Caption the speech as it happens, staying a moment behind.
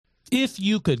If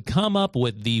you could come up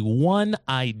with the one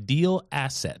ideal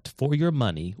asset for your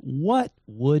money, what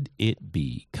would it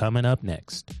be? Coming up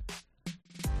next.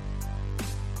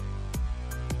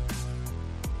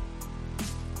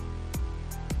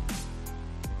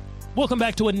 Welcome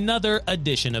back to another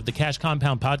edition of the Cash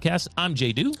Compound Podcast. I'm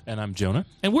Jay Du. And I'm Jonah.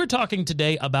 And we're talking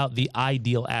today about the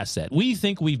ideal asset. We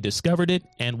think we've discovered it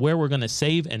and where we're going to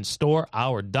save and store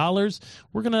our dollars.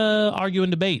 We're going to argue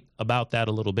and debate about that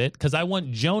a little bit because I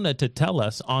want Jonah to tell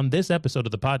us on this episode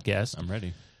of the podcast. I'm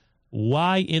ready.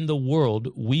 Why in the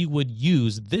world we would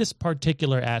use this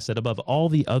particular asset above all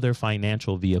the other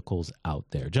financial vehicles out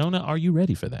there. Jonah, are you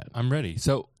ready for that? I'm ready.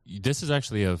 So this is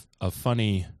actually a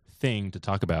funny thing to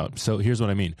talk about. So here's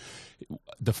what I mean.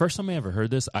 The first time I ever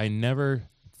heard this, I never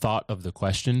thought of the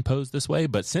question posed this way,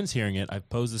 but since hearing it, I've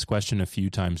posed this question a few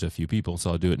times to a few people,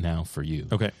 so I'll do it now for you.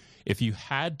 Okay. If you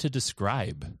had to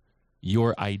describe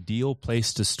your ideal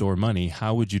place to store money,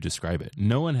 how would you describe it?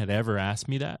 No one had ever asked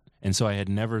me that, and so I had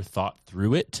never thought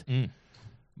through it.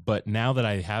 But now that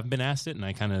I have been asked it and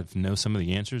I kind of know some of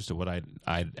the answers to what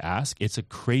I'd ask, it's a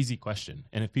crazy question.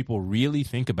 And if people really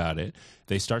think about it,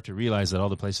 they start to realize that all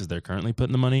the places they're currently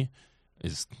putting the money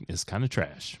is kind of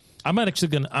trash. I'm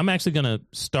actually gonna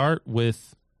start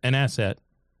with an asset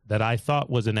that I thought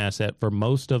was an asset for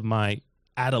most of my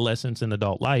adolescence and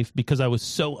adult life because I was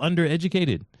so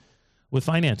undereducated with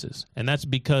finances, and that's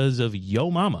because of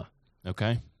Yo Mama.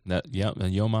 Okay,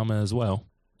 and Yo Mama as well.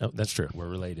 Oh, that's true. We're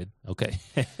related. Okay.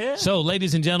 So,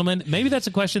 ladies and gentlemen, maybe that's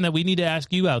a question that we need to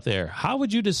ask you out there. How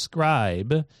would you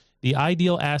describe the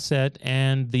ideal asset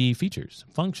and the features,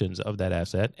 functions of that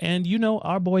asset? And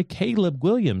our boy Caleb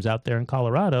Williams out there in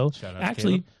Colorado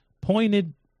actually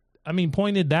pointed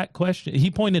that question. He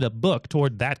pointed a book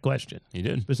toward that question. He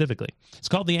did. Specifically. It's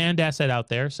called The And Asset Out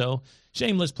There. So,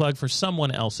 shameless plug for someone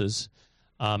else's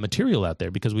material out there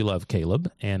because we love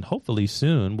Caleb, and hopefully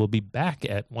soon we'll be back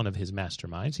at one of his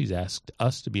masterminds. He's asked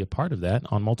us to be a part of that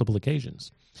on multiple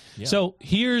occasions. Yeah. So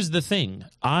here's the thing.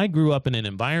 I grew up in an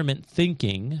environment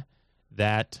thinking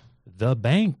that the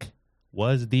bank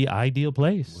was the ideal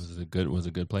place. Was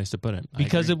a good place to put it.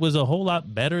 Because it was a whole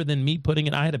lot better than me putting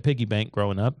it. I had a piggy bank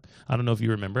growing up. I don't know if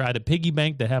you remember. I had a piggy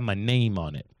bank that had my name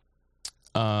on it.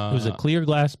 It was a clear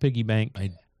glass piggy bank.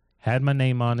 Had my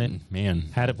name on it. Man.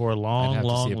 Had it for a long time.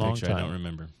 I don't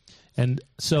remember. And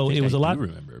so it was a lot. I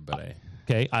remember, but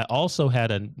Okay. I also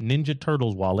had a Ninja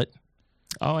Turtles wallet.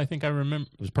 Oh, I think I remember.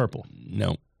 It was purple.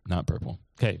 No, not purple.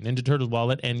 Okay. Ninja Turtles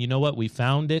wallet. And you know what? We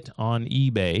found it on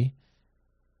eBay.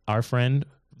 Our friend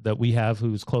that we have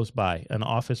who's close by, an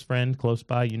office friend close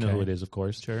by. You know who it is, of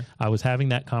course. Sure. I was having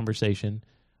that conversation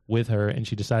with her, and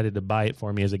she decided to buy it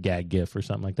for me as a gag gift or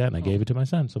something like that, and I gave it to my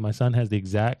son. So my son has the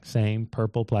exact same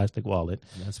purple plastic wallet.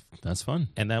 That's fun.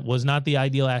 And that was not the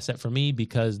ideal asset for me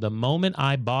because the moment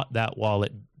I bought that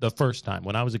wallet the first time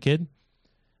when I was a kid,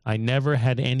 I never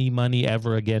had any money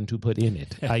ever again to put in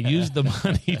it. I used the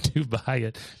money to buy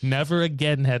it. Never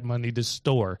again had money to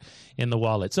store in the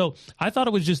wallet. So I thought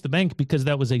it was just the bank because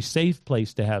that was a safe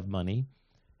place to have money,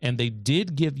 and they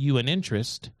did give you an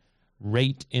interest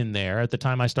rate in there. At the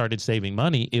time I started saving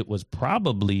money, it was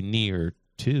probably near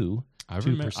 2%. I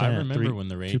remember when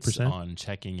the rates 2%? On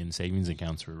checking and savings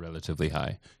accounts were relatively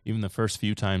high. Even the first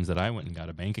few times that I went and got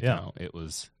a bank account, it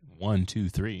was 1, 2,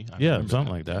 3. Something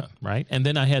like that, right? And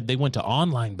then they went to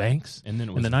online banks, and then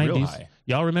it was in the real 90s. High.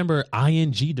 Y'all remember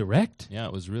ING Direct? Yeah,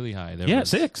 it was really high.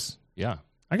 6. Yeah.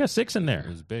 I got 6 in there. It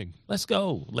was big. Let's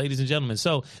go, ladies and gentlemen.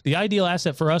 So the ideal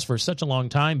asset for us for such a long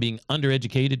time, being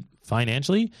undereducated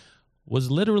financially,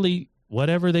 was literally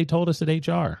whatever they told us at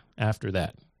HR after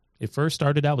that. It first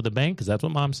started out with the bank because that's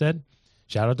what Mom said.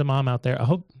 Shout out to Mom out there. I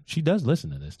hope she does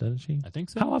listen to this, doesn't she? I think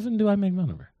so. How often do I make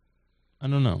fun of her? I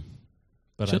don't know,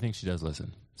 but I think she does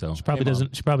listen. So she probably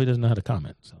doesn't. She probably doesn't know how to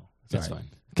comment. So that's fine.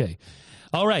 Okay.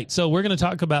 All right. So we're going to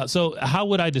talk about. So how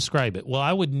would I describe it? Well,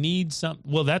 I would need some.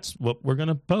 Well, that's what we're going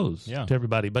to pose to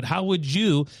everybody. But how would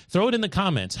you throw it in the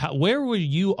comments? Where were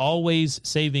you always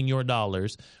saving your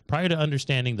dollars prior to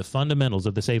understanding the fundamentals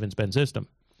of the save and spend system?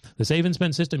 The Save and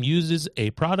Spend system uses a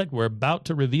product we're about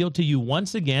to reveal to you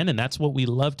once again, and that's what we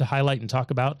love to highlight and talk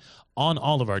about on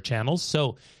all of our channels.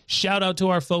 So shout out to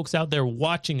our folks out there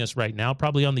watching us right now,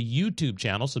 probably on the YouTube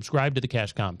channel. Subscribe to the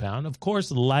Cash Compound. Of course,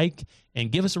 like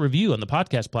and give us a review on the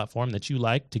podcast platform that you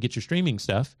like to get your streaming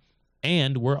stuff.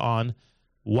 And we're on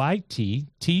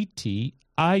YTTTIGFB.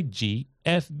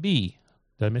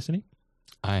 Did I miss any?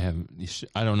 I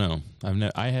don't know.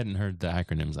 I hadn't heard the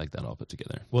acronyms like that all put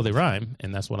together. Well, they rhyme,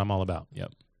 and that's what I'm all about.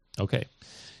 Yep. Okay.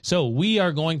 So we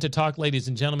are going to talk, ladies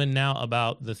and gentlemen, now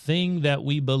about the thing that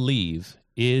we believe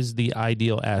is the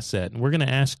ideal asset? And we're going to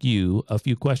ask you a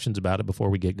few questions about it before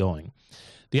we get going.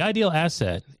 The ideal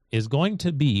asset is going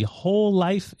to be whole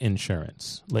life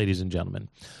insurance, ladies and gentlemen.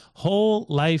 Whole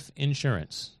life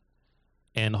insurance.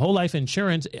 And whole life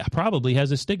insurance probably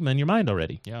has a stigma in your mind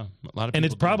already. Yeah, a lot of people and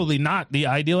it's probably not the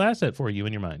ideal asset for you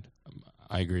in your mind.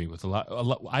 I agree with a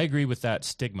lot. I agree with that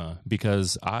stigma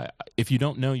because if you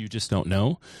don't know, you just don't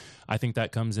know. I think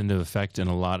that comes into effect in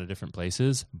a lot of different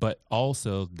places, but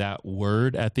also that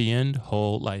word at the end,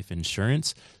 whole life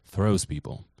insurance, throws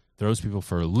people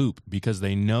for a loop because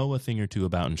they know a thing or two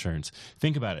about insurance.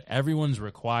 Think about it. Everyone's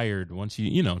required once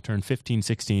you turn 15,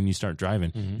 16, you start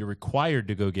driving, you're required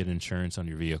to go get insurance on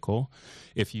your vehicle.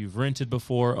 If you've rented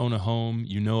before, own a home,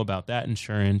 you know about that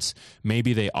insurance.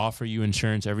 Maybe they offer you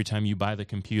insurance every time you buy the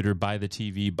computer, buy the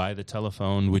TV, buy the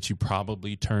telephone, which you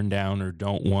probably turn down or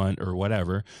don't want or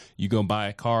whatever. You go buy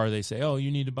a car, they say, oh, you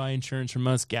need to buy insurance from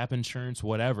us, Gap insurance,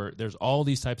 whatever. There's all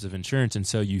these types of insurance. And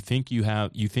so you think you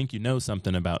know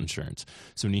something about insurance.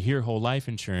 So when you hear whole life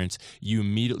insurance, you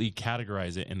immediately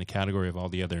categorize it in the category of all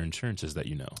the other insurances that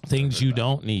you know. Things you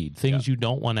don't need, things you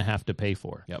don't want to have to pay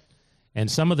for. Yep. And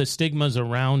some of the stigmas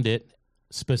around it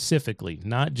specifically,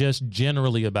 not just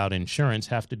generally about insurance,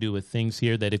 have to do with things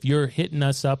here that if you're hitting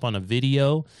us up on a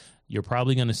video, you're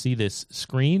probably going to see this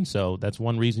screen. So that's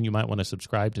one reason you might want to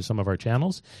subscribe to some of our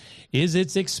channels, is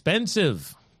it's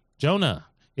expensive. Jonah,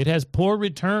 it has poor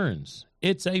returns.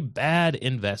 It's a bad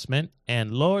investment,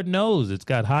 and Lord knows it's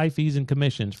got high fees and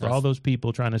commissions for all those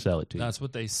people trying to sell it to you. That's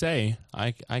what they say.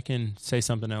 I can say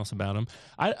something else about them.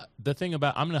 I'm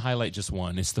going to highlight just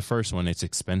one. It's the first one. It's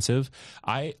expensive.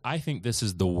 I think this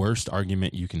is the worst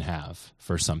argument you can have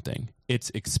for something.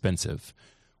 It's expensive.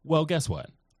 Well, guess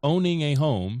what? Owning a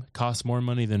home costs more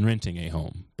money than renting a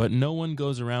home, but no one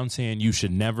goes around saying you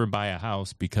should never buy a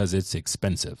house because it's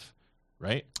expensive.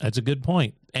 Right? That's a good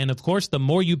point. And of course, the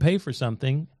more you pay for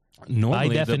something, normally,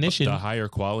 by definition, the higher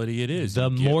quality it is. The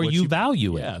more you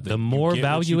value it. The more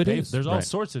value it is. There's all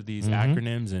sorts of these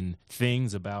acronyms and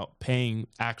things about paying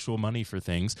actual money for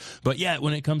things. But yet,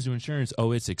 when it comes to insurance,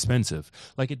 it's expensive.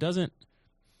 Like it doesn't,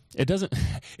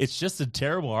 it's just a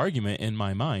terrible argument in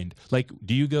my mind. Like,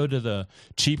 do you go to the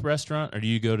cheap restaurant or do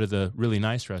you go to the really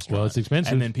nice restaurant? Well, it's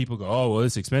expensive. And then people go,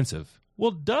 it's expensive.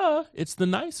 Well, duh, it's the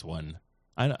nice one.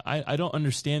 I don't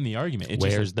understand the argument.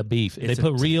 Where's the beef? They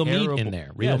put real meat in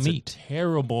there. Real meat. A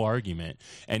terrible argument.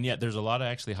 And yet there's a lot of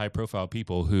actually high-profile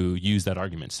people who use that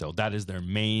argument still. That is their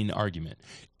main argument.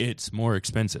 It's more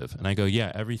expensive. And I go,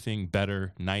 everything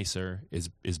better, nicer is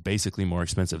basically more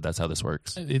expensive. That's how this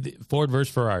works. Ford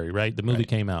versus Ferrari, right? The movie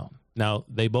came out. Now,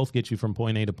 they both get you from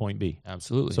point A to point B.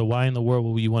 Absolutely. So why in the world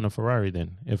will you want a Ferrari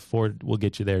then if Ford will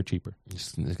get you there cheaper?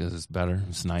 Just because it's better.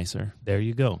 It's nicer. There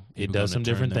you go. It does some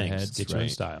different things. Heads, get you in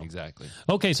style. Exactly.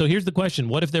 Okay, so here's the question.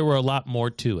 What if there were a lot more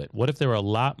to it? What if there were a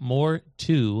lot more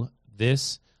to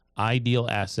this ideal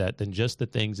asset than just the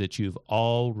things that you've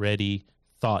already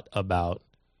thought about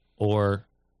or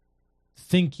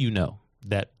think you know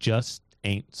that just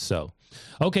ain't so?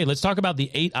 Okay, let's talk about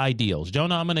the 8 ideals.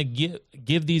 Jonah, I'm going to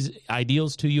give these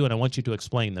ideals to you, and I want you to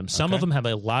explain them. Some of them have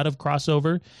a lot of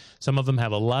crossover. Some of them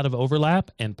have a lot of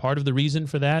overlap, and part of the reason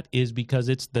for that is because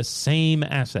it's the same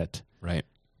asset. Right.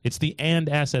 It's the and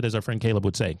asset, as our friend Caleb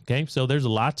would say. Okay, so there's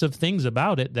lots of things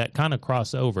about it that kind of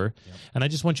cross over, and I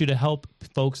just want you to help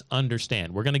folks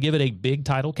understand. We're going to give it a big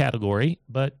title category,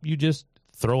 but you just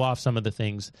throw off some of the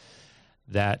things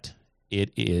that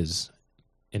it is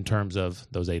in terms of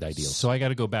those 8 ideals. So I got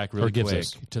to go back really quick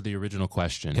to the original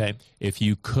question. Okay. If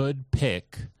you could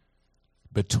pick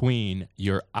between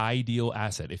your ideal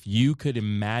asset, if you could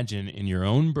imagine in your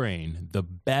own brain the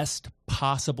best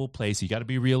possible place, you got to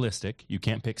be realistic. You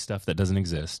can't pick stuff that doesn't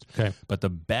exist. Okay. But the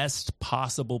best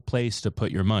possible place to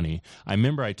put your money. I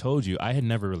remember I told you I had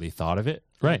never really thought of it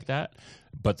like that.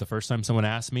 But the first time someone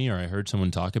asked me or I heard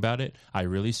someone talk about it, I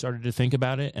really started to think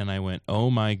about it. And I went, oh,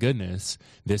 my goodness,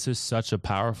 this is such a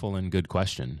powerful and good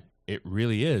question. It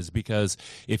really is, because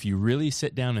if you really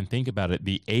sit down and think about it,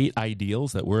 the 8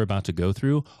 ideals that we're about to go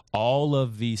through, all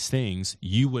of these things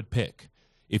you would pick.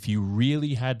 If you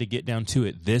really had to get down to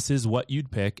it, this is what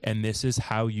you'd pick, and this is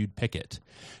how you'd pick it.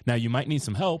 Now, you might need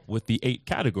some help with the 8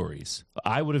 categories.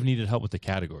 I would have needed help with the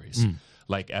categories.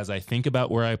 Like, as I think about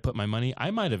where I put my money,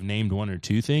 I might have named 1 or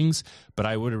 2 things, but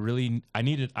I would have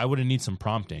need some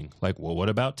prompting. Like, well, what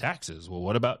about taxes? Well,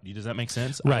 what about, does that make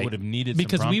sense? Right. I would have needed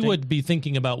because some prompting. We would be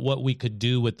thinking about what we could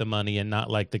do with the money and not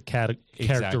like the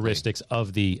characteristics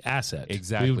of the asset.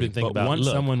 Exactly. We would think but about, once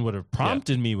someone would have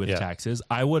prompted me with taxes,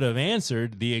 I would have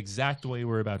answered the exact way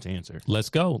we're about to answer. Let's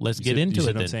go. Let's get into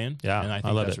it. What I'm saying? Yeah, and I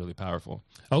think that's really powerful.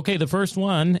 Okay, the first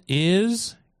one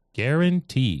is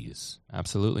Guarantees.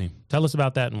 Absolutely. Tell us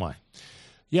about that and why.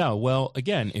 Yeah, well,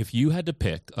 again, if you had to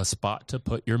pick a spot to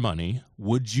put your money,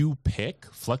 would you pick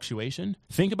fluctuation?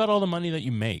 Think about all the money that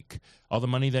you make, all the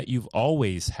money that you've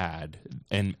always had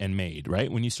and made,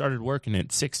 right? When you started working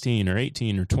at 16 or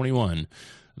 18 or 21,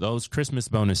 those Christmas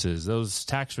bonuses, those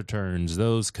tax returns,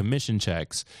 those commission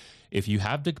checks. If you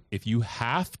have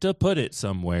to put it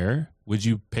somewhere, would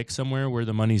you pick somewhere where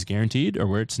the money's guaranteed or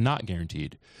where it's not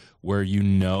guaranteed? Where you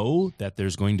know that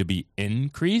there's going to be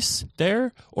increase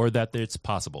there or that it's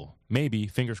possible? Maybe,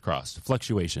 fingers crossed,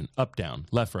 fluctuation, up, down,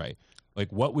 left, right.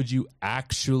 Like, what would you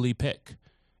actually pick?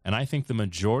 And I think the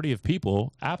majority of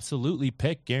people absolutely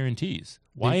pick guarantees.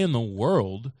 Why in the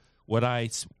world would I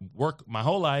work my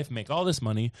whole life, make all this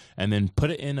money, and then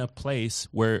put it in a place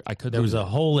where I could... There was a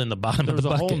hole in the bottom of the bucket.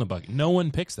 There was a hole in the bucket. No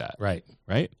one picks that. Right.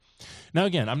 Right? Now,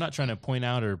 again, I'm not trying to point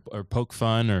out or poke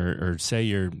fun or say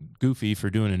you're goofy for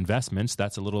doing investments.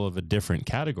 That's a little of a different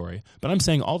category. But I'm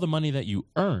saying all the money that you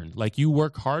earn, like you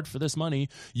work hard for this money,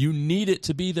 you need it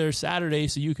to be there Saturday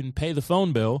so you can pay the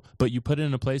phone bill, but you put it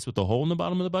in a place with a hole in the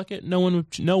bottom of the bucket, no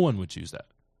one would choose that.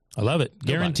 I love it.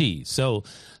 Guarantees. So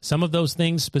some of those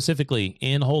things specifically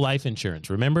in whole life insurance.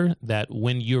 Remember that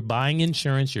when you're buying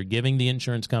insurance, you're giving the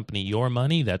insurance company your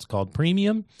money. That's called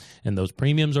premium, and those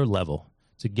premiums are level.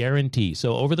 It's a guarantee.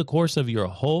 So over the course of your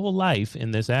whole life in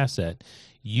this asset,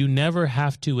 you never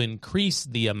have to increase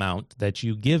the amount that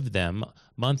you give them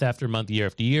month after month, year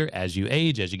after year. As you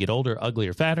age, as you get older,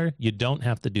 uglier, fatter, you don't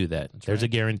have to do that. There's a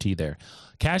guarantee there.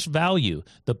 Cash value,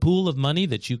 the pool of money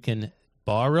that you can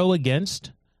borrow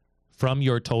against from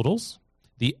your totals,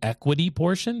 the equity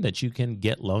portion that you can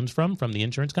get loans from the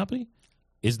insurance company,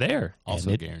 is there.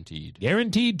 Also guaranteed.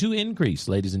 Guaranteed to increase,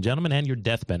 ladies and gentlemen, and your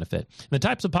death benefit. The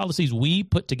types of policies we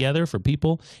put together for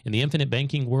people in the infinite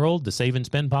banking world, the save and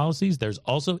spend policies, there's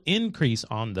also increase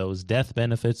on those death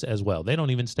benefits as well. They don't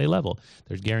even stay level.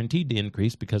 There's guaranteed to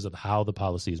increase because of how the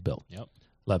policy is built. Yep.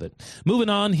 Love it. Moving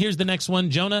on, here's the next one.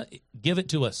 Jonah, give it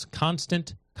to us.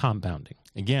 Constant compounding.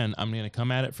 Again, I'm going to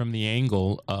come at it from the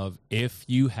angle of if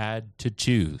you had to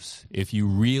choose, if you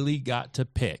really got to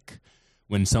pick.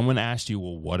 When someone asked you,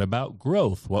 well, what about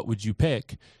growth? What would you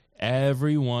pick?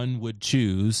 Everyone would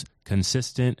choose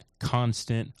consistent,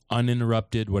 constant,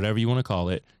 uninterrupted, whatever you want to call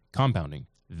it, compounding.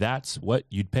 That's what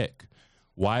you'd pick.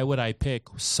 Why would I pick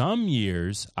some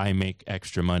years I make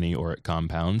extra money or it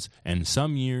compounds and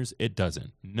some years it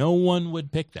doesn't? No one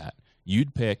would pick that.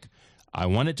 You'd pick, I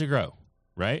want it to grow,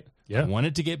 right? Yeah. I want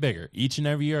it to get bigger. Each and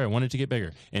every year, I want it to get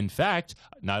bigger. In fact,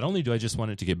 not only do I just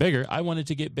want it to get bigger, I want it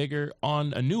to get bigger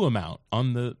on a new amount.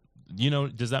 On the,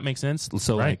 does that make sense?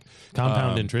 So, right. like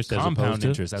compound interest, as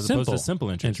opposed to simple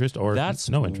interest, or that's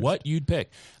no interest. What you'd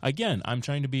pick. Again, I'm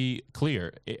trying to be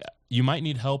clear. You might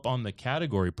need help on the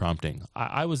category prompting.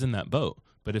 I was in that boat.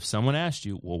 But if someone asked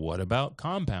you, well, what about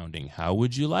compounding? How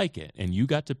would you like it? And you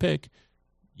got to pick,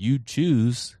 you'd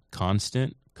choose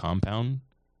constant compound.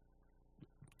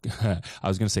 I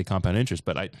was going to say compound interest,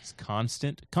 but it's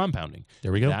constant compounding.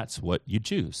 There we go. That's what you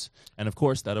choose. And of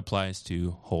course, that applies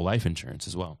to whole life insurance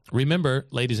as well. Remember,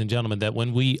 ladies and gentlemen, that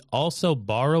when we also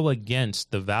borrow against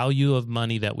the value of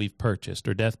money that we've purchased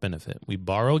or death benefit, we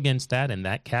borrow against that, and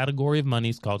that category of money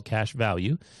is called cash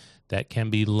value that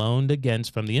can be loaned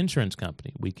against from the insurance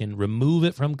company. We can remove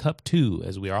it from cup 2,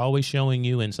 as we are always showing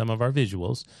you in some of our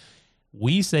visuals.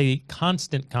 We say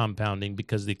constant compounding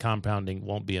because the compounding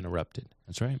won't be interrupted.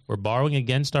 That's right. We're borrowing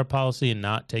against our policy and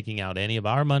not taking out any of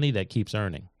our money that keeps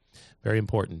earning. Very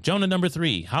important. Jonah, number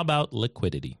 3, how about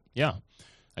liquidity? Yeah.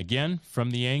 Again,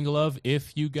 from the angle of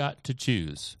if you got to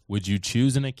choose, would you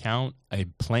choose an account, a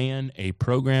plan, a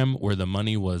program where the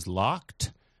money was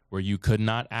locked, where you could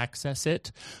not access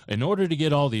it? In order to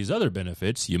get all these other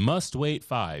benefits, you must wait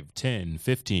 5, 10,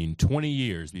 15, 20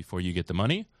 years before you get the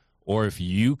money. Or if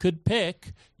you could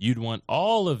pick, you'd want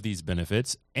all of these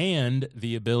benefits and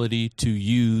the ability to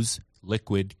use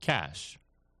liquid cash.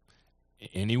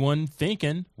 Anyone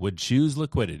thinking would choose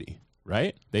liquidity,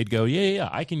 right? They'd go, yeah,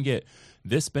 I can get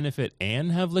this benefit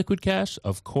and have liquid cash.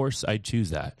 Of course, I'd choose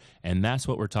that. And that's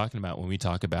what we're talking about when we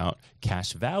talk about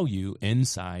cash value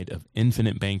inside of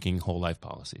infinite banking whole life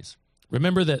policies.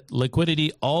 Remember that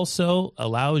liquidity also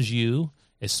allows you,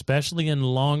 especially in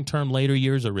long-term later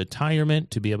years of retirement,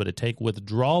 to be able to take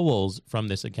withdrawals from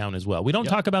this account as well. We don't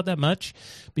talk about that much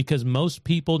because most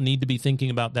people need to be thinking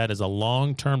about that as a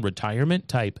long-term retirement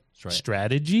type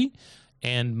strategy,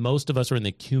 and most of us are in the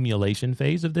accumulation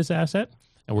phase of this asset,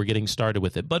 and we're getting started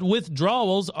with it. But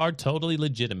withdrawals are totally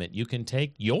legitimate. You can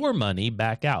take your money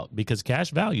back out because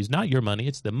cash value is not your money.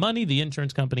 It's the money the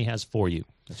insurance company has for you.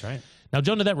 That's right. Now,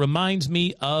 Jonah, that reminds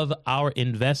me of our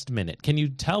Invest Minute. Can you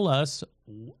tell us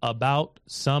about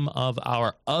some of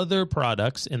our other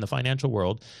products in the financial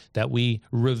world that we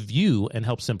review and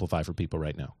help simplify for people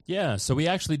right now. Yeah, so we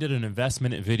actually did an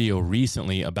investment video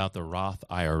recently about the Roth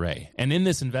IRA. And in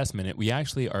this investment, we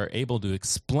actually are able to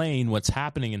explain what's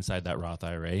happening inside that Roth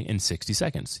IRA in 60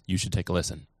 seconds. You should take a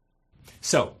listen.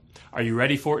 So, are you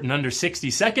ready for it in under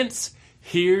 60 seconds?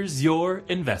 Here's your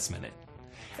investment.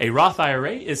 A Roth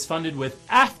IRA is funded with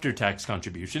after-tax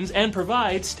contributions and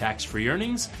provides tax-free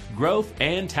earnings, growth,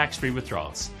 and tax-free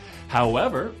withdrawals.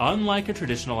 However, unlike a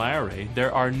traditional IRA,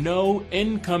 there are no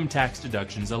income tax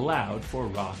deductions allowed for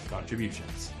Roth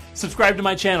contributions. Subscribe to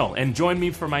my channel and join me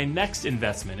for my next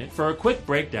investment for a quick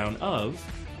breakdown of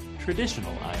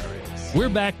traditional IRAs. We're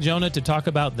back, Jonah, to talk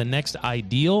about the next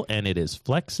ideal, and it is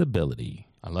flexibility.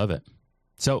 I love it.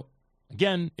 So,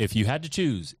 again, if you had to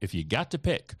choose, if you got to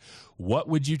pick, what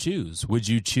would you choose? Would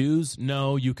you choose,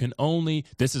 no, you can only,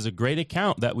 this is a great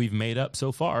account that we've made up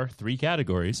so far, 3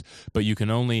 categories, but you can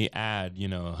only add,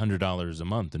 $100 a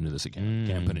month into this account.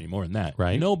 Can't put any more than that.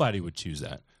 Right. Nobody would choose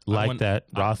that. That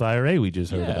Roth IRA we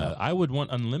just heard about. I would want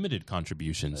unlimited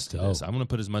contributions to this. I want to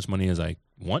put as much money as I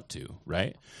want to,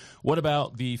 right? What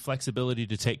about the flexibility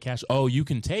to take cash? Oh, you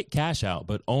can take cash out,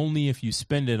 but only if you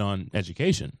spend it on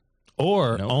education.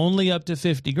 Or only up to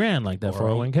 $50,000, like that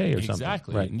 401k or something.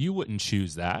 Exactly. Right. And you wouldn't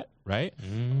choose that, right?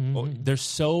 There's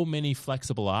so many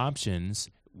flexible options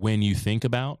when you think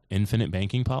about infinite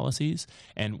banking policies.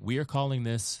 And we are calling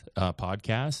this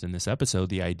podcast and this episode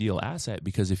the ideal asset,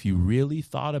 because if you really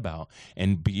thought about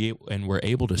and were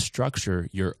able to structure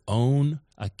your own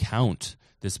account,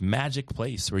 this magic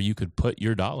place where you could put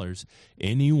your dollars,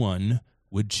 anyone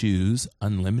would choose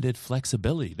unlimited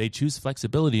flexibility. They choose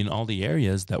flexibility in all the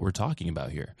areas that we're talking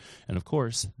about here. And of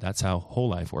course, that's how whole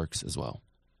life works as well.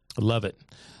 I love it.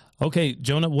 Okay,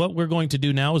 Jonah, what we're going to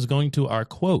do now is going to our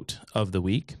quote of the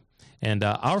week. And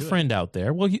our friend out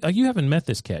there, well, you haven't met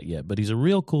this cat yet, but he's a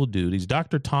real cool dude. He's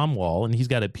Dr. Tom Wall, and he's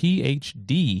got a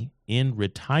PhD in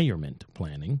retirement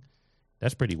planning.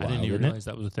 That's pretty wild, I didn't even isn't realize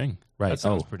that was a thing. Right. That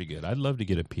sounds pretty good. I'd love to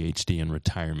get a PhD in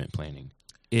retirement planning.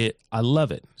 I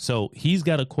love it. So he's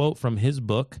got a quote from his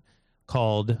book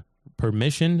called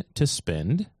Permission to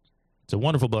Spend. It's a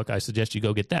wonderful book. I suggest you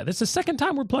go get that. That's the second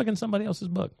time we're plugging somebody else's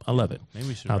book. I love it. Maybe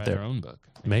we should write our own book.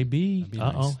 Maybe.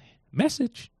 Nice.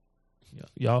 Message.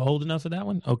 Y'all old enough for that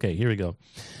one? Okay, here we go.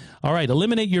 All right.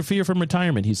 Eliminate your fear from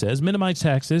retirement, he says. Minimize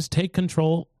taxes, take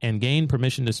control, and gain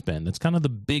permission to spend. That's kind of the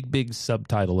big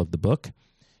subtitle of the book.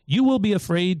 You will be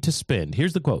afraid to spend.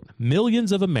 Here's the quote.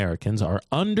 Millions of Americans are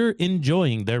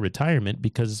under-enjoying their retirement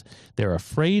because they're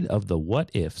afraid of the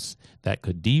what-ifs that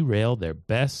could derail their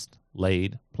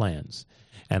best-laid plans.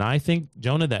 And I think,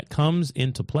 Jonah, that comes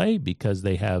into play because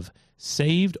they have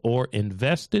saved or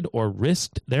invested or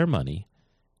risked their money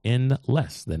in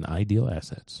less than ideal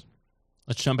assets.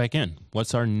 Let's jump back in.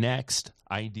 What's our next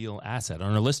ideal asset?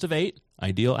 On our list of 8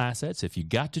 ideal assets, if you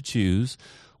got to choose,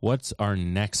 what's our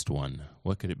next one?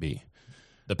 What could it be?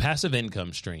 The passive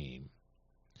income stream.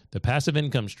 The passive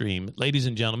income stream, ladies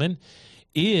and gentlemen,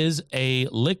 is a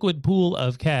liquid pool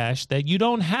of cash that you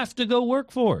don't have to go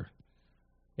work for.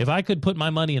 If I could put my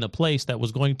money in a place that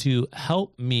was going to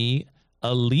help me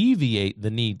alleviate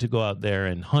the need to go out there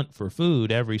and hunt for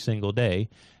food every single day,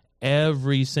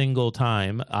 every single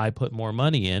time I put more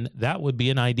money in, that would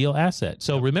be an ideal asset.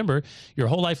 So remember, your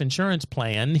whole life insurance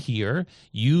plan here,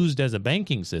 used as a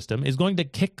banking system, is going to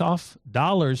kick off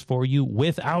dollars for you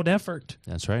without effort.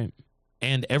 That's right.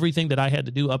 And everything that I had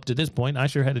to do up to this point, I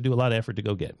sure had to do a lot of effort to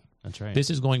go get. That's right.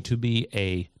 This is going to be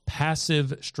a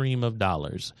passive stream of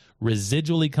dollars,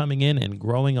 residually coming in and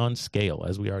growing on scale,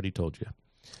 as we already told you.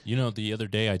 You know, the other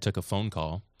day I took a phone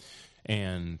call,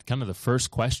 and kind of the first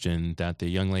question that the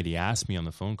young lady asked me on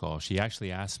the phone call, she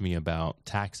actually asked me about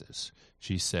taxes.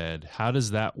 She said, how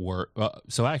does that work?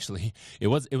 So actually, it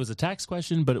was a tax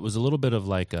question, but it was a little bit of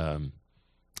like a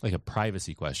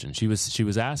privacy question. She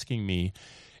was asking me,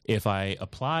 if I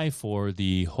apply for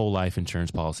the whole life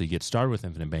insurance policy, get started with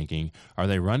infinite banking, are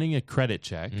they running a credit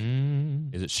check?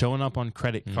 Is it showing up on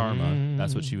Credit Karma?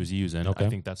 That's what she was using. Okay. I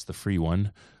think that's the free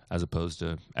one, as opposed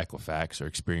to Equifax or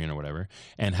Experian or whatever.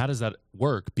 And how does that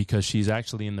work? Because she's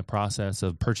actually in the process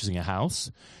of purchasing a house.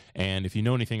 And if you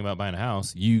know anything about buying a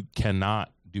house, you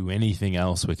cannot do anything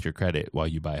else with your credit while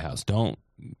you buy a house. Don't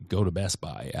go to Best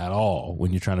Buy at all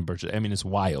when you're trying to purchase. I mean, it's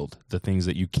wild, the things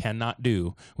that you cannot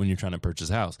do when you're trying to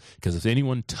purchase a house. Because if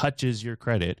anyone touches your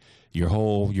credit, your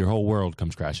whole world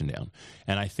comes crashing down.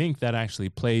 And I think that actually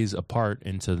plays a part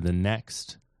into the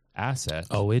next asset.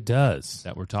 Oh, it does.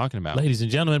 That we're talking about. Ladies and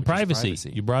gentlemen, privacy.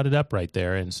 You brought it up right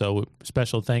there. And so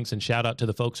special thanks and shout out to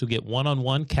the folks who get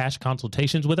one-on-one cash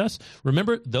consultations with us.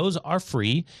 Remember, those are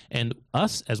free. And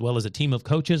us, as well as a team of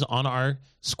coaches on our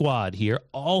squad here,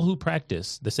 all who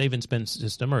practice the Save and Spend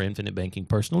system or infinite banking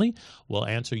personally, will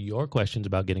answer your questions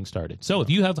about getting started. So if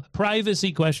you have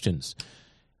privacy questions,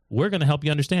 we're going to help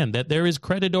you understand that there is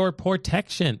creditor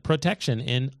protection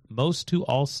in most to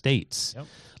all states. Yep.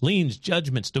 Liens,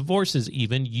 judgments, divorces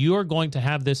even, you're going to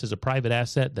have this as a private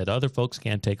asset that other folks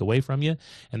can't take away from you,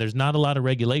 and there's not a lot of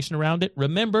regulation around it.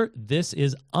 Remember, this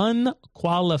is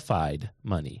unqualified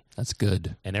money. That's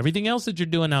good. And everything else that you're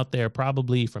doing out there,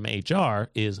 probably from HR,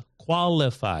 is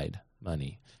qualified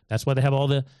money. That's why they have all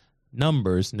the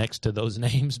numbers next to those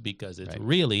names, because it's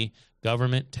really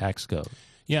government tax code.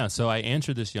 Yeah, so I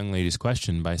answered this young lady's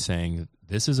question by saying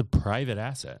this is a private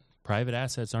asset. Private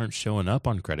assets aren't showing up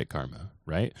on Credit Karma,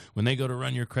 right? When they go to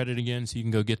run your credit again so you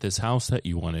can go get this house that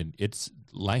you wanted, it's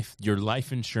your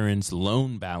life insurance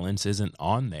loan balance isn't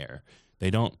on there. They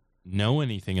don't know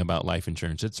anything about life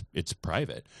insurance. It's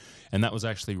private. And that was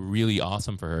actually really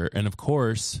awesome for her. And of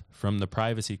course, from the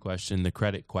privacy question, the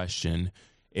credit question,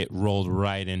 it rolled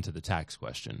right into the tax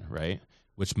question, right?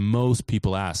 Which most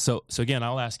people ask. So again,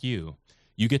 I'll ask you.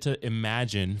 You get to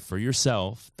imagine for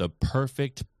yourself the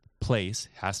perfect place.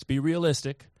 Has to be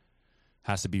realistic,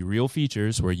 has to be real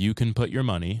features where you can put your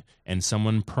money, and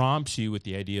someone prompts you with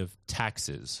the idea of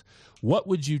taxes. What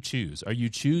would you choose? Are you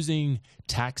choosing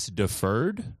tax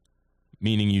deferred,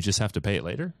 meaning you just have to pay it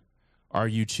later? Are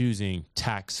you choosing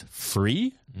tax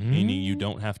free, meaning you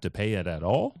don't have to pay it at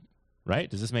all? Right?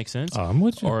 Does this make sense? I'm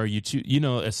with you. Or are you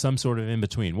as some sort of in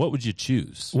between? What would you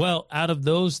choose? Well, out of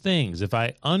those things, if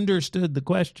I understood the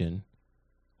question,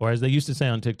 or as they used to say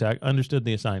on TikTok, understood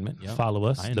the assignment, follow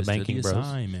us, the Banking Bros.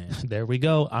 There we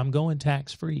go. I'm going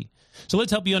tax free. So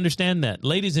let's help you understand that.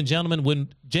 Ladies and gentlemen, when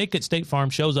Jake at State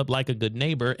Farm shows up like a good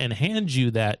neighbor and hands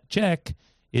you that check,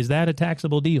 is that a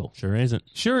taxable deal? Sure isn't.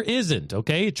 Sure isn't.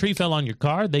 Okay. A tree fell on your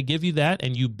car. They give you that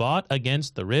and you bought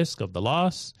against the risk of the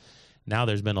loss. Now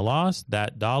there's been a loss.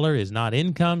 That dollar is not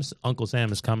income. Uncle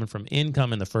Sam is coming from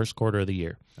income in the first quarter of the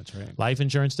year. That's right. Life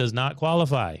insurance does not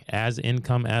qualify as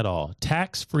income at all.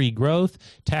 Tax-free growth,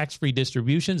 tax-free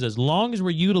distributions, as long as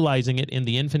we're utilizing it in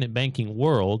the infinite banking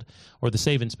world or the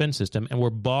save and spend system, and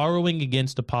we're borrowing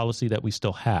against a policy that we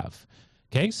still have.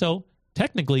 Okay, so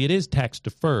technically it is tax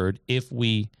deferred if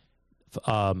we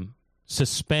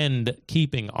suspend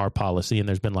keeping our policy, and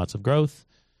there's been lots of growth.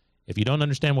 If you don't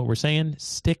understand what we're saying,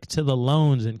 stick to the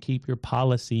loans and keep your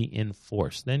policy in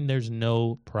force. Then there's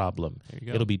no problem.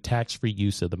 It'll be tax-free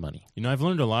use of the money. You know, I've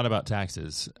learned a lot about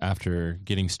taxes after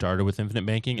getting started with infinite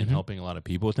banking and helping a lot of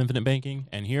people with infinite banking.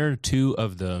 And here are two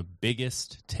of the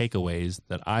biggest takeaways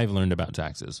that I've learned about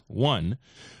taxes. One,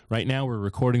 right now we're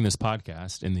recording this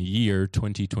podcast in the year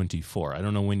 2024. I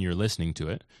don't know when you're listening to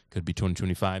it. Could be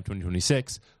 2025,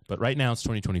 2026. But right now it's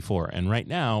 2024, and right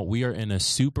now we are in a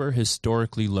super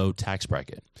historically low tax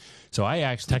bracket. So I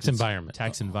actually tax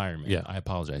environment. Yeah, I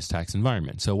apologize. Tax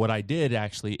environment. So what I did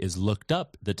actually is looked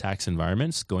up the tax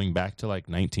environments going back to like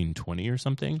 1920 or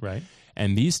something. Right.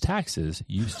 And these taxes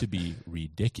used to be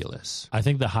ridiculous. I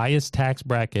think the highest tax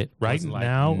bracket right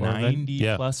now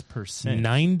 90 plus percent.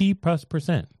 90 plus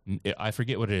percent. I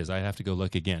forget what it is. I have to go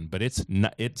look again. But it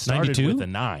started 92? with a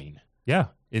 9. Yeah.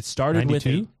 It started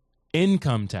 92? with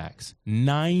income tax,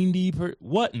 90%.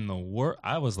 What in the world?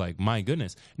 I was like, my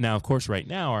goodness. Now, of course, right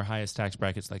now, our highest tax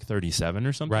bracket's like 37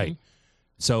 or something. Right.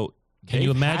 So can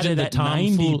you imagine the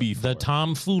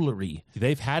tomfoolery?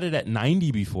 They've had it at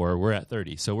 90 before. We're at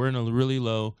 30. So we're in a really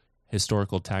low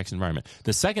historical tax environment.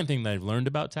 The second thing that I've learned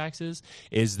about taxes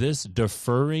is this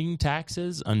deferring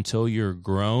taxes until you're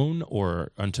grown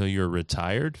or until you're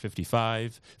retired,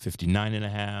 55, 59 and a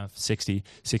half, 60,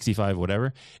 65,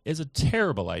 whatever, is a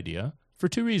terrible idea for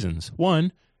two reasons.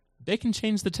 One, they can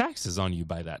change the taxes on you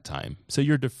by that time. So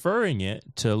you're deferring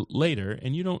it to later,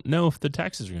 and you don't know if the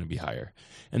taxes are going to be higher.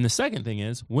 And the second thing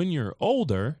is, when you're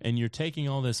older and you're taking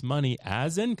all this money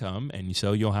as income, and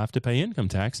so you'll have to pay income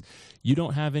tax, you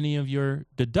don't have any of your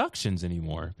deductions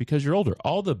anymore because you're older.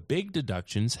 All the big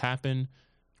deductions happen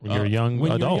when you're a young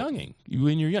adult.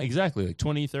 When you're young, exactly, like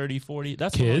 20, 30, 40.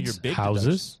 That's kids, all your big houses.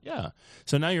 Deductions. Yeah.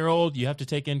 So now you're old. You have to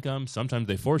take income. Sometimes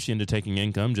they force you into taking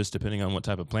income just depending on what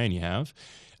type of plan you have.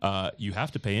 You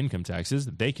have to pay income taxes.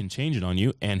 They can change it on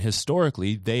you. And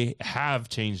historically, they have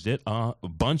changed it a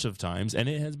bunch of times. And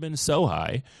it has been so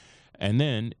high. and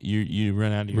then you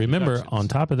run out of your Remember, deductions. on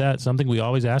top of that, something we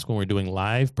always ask when we're doing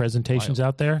live presentations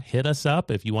out there, hit us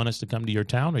up if you want us to come to your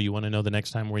town or you want to know the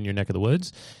next time we're in your neck of the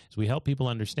woods. So we help people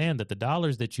understand that the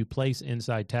dollars that you place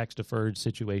inside tax-deferred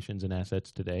situations and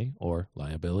assets today, or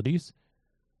liabilities,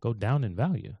 go down in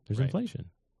value. There's inflation.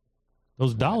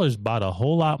 Those dollars bought a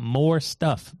whole lot more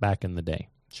stuff back in the day.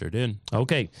 Sure did.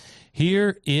 Okay,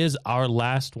 here is our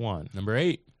last one. Number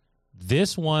 8.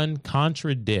 This one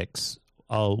contradicts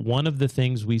one of the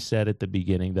things we said at the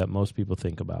beginning that most people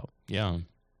think about. Yeah.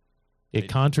 It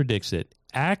contradicts it.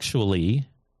 Actually,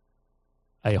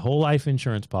 a whole life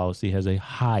insurance policy has a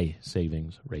high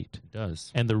savings rate. It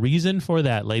does. And the reason for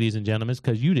that, ladies and gentlemen, is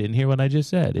because you didn't hear what I just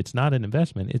said. It's not an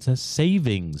investment. It's a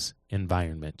savings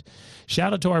environment.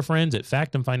 Shout out to our friends at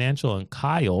Factum Financial and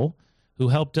Kyle, who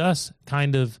helped us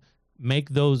kind of make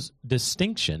those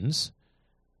distinctions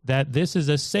that this is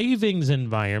a savings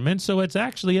environment, so it's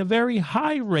actually a very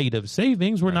high rate of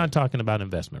savings. We're not talking about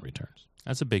investment returns.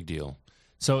 That's a big deal.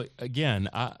 So again,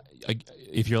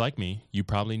 if you're like me, you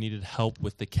probably needed help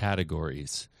with the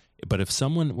categories. But if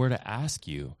someone were to ask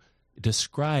you,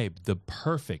 describe the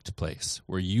perfect place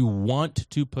where you want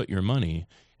to put your money,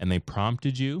 and they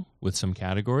prompted you with some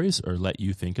categories or let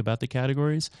you think about the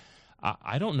categories,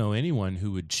 I don't know anyone who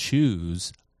would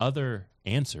choose other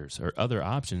answers or other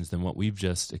options than what we've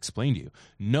just explained to you.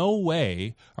 No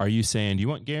way are you saying, do you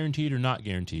want guaranteed or not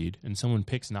guaranteed? And someone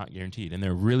picks not guaranteed, and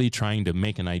they're really trying to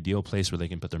make an ideal place where they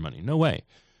can put their money. No way.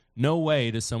 No way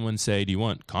does someone say, do you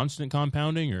want constant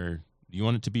compounding or do you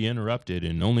want it to be interrupted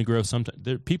and only grow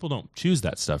sometimes? People don't choose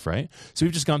that stuff, right? So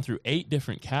we've just gone through 8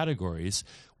 different categories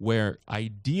where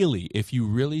ideally, if you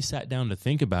really sat down to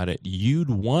think about it, you'd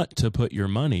want to put your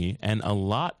money and a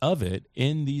lot of it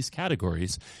in these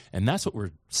categories. And that's what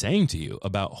we're saying to you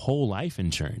about whole life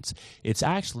insurance. It's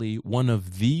actually one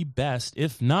of the best,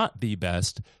 if not the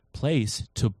best, place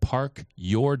to park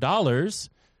your dollars,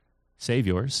 save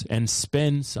yours, and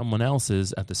spend someone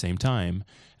else's at the same time.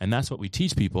 And that's what we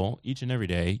teach people each and every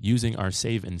day using our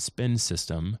save and spend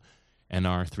system and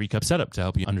our 3-cup setup to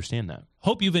help you understand that.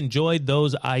 Hope you've enjoyed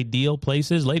those ideal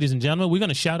places. Ladies and gentlemen, we're going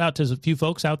to shout out to a few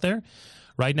folks out there.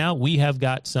 Right now, we have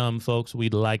got some folks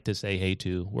we'd like to say hey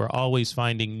to. We're always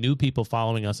finding new people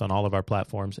following us on all of our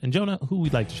platforms. And Jonah, who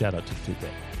we'd like to shout out to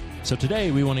today? So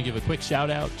today we want to give a quick shout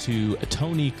out to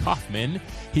Tony Kaufman.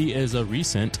 He is a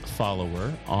recent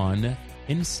follower on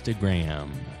Instagram,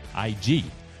 IG.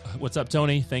 What's up,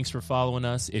 Tony? Thanks for following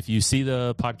us. If you see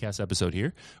the podcast episode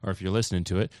here, or if you're listening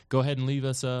to it, go ahead and leave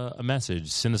us a message.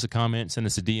 Send us a comment, send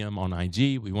us a DM on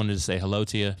IG. We wanted to say hello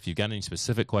to you. If you've got any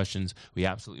specific questions, we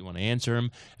absolutely want to answer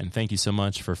them. And thank you so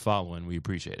much for following. We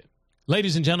appreciate it.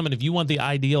 Ladies and gentlemen, if you want the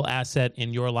ideal asset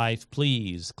in your life,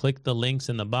 please click the links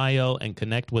in the bio and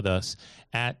connect with us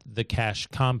at The Cash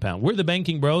Compound. We're the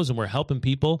Banking Bros, and we're helping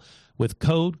people with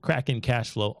code Kraken Cash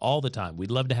Flow all the time.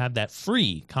 We'd love to have that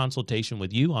free consultation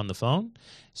with you on the phone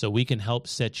so we can help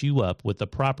set you up with the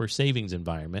proper savings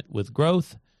environment with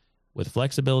growth, with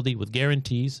flexibility, with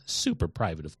guarantees, super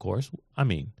private, of course. I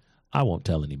mean, I won't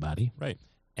tell anybody. Right.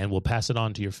 And we'll pass it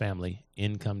on to your family,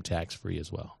 income tax free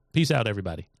as well. Peace out,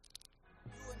 everybody.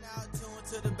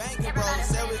 To the banking bro,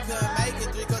 said we couldn't make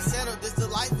it, drink or settle, this the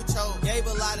life we chose. Gave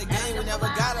a lot of game, we never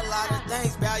got a lot of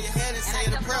things. Bow your head and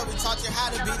say the prayer, we taught you how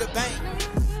to be the bank.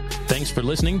 Thanks for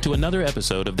listening to another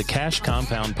episode of the Cash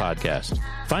Compound Podcast.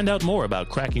 Find out more about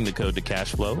cracking the code to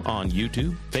cash flow on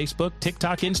YouTube, Facebook,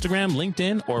 TikTok, Instagram,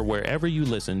 LinkedIn, or wherever you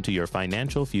listen to your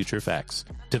financial future facts.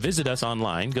 To visit us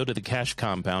online, go to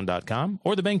thecashcompound.com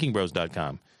or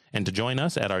thebankingbros.com. And to join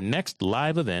us at our next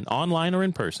live event, online or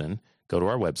in person, go to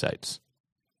our websites.